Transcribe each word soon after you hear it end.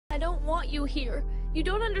don't want you here. You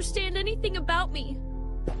don't understand anything about me.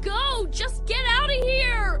 Go! Just get out of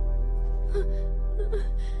here!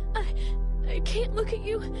 I can't look at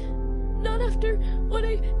you. Not after what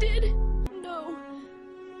I did. No.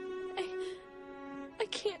 I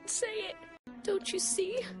can't say it. Don't you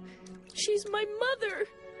see? She's my mother.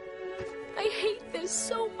 I hate this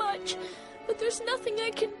so much, but there's nothing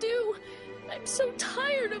I can do. I'm so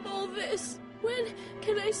tired of all this. When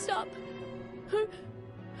can I stop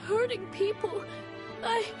hurting people?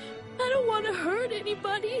 I don't want to hurt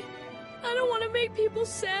anybody. I don't want to make people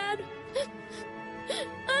sad.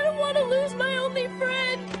 I don't want to lose my only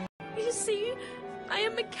friend. You see, I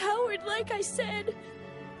am a coward, like I said.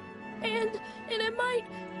 And I might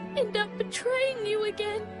end up betraying you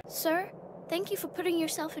again. Sir, thank you for putting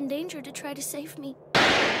yourself in danger to try to save me.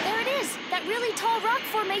 There it is! That really tall rock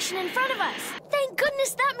formation in front of us! Thank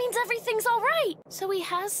goodness, that means everything's all right! So he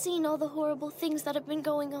has seen all the horrible things that have been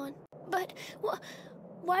going on. But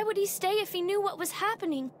why would he stay if he knew what was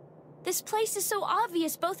happening? This place is so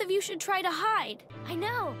obvious, both of you should try to hide. I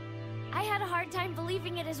know. I had a hard time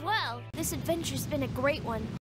believing it as well. This adventure's been a great one.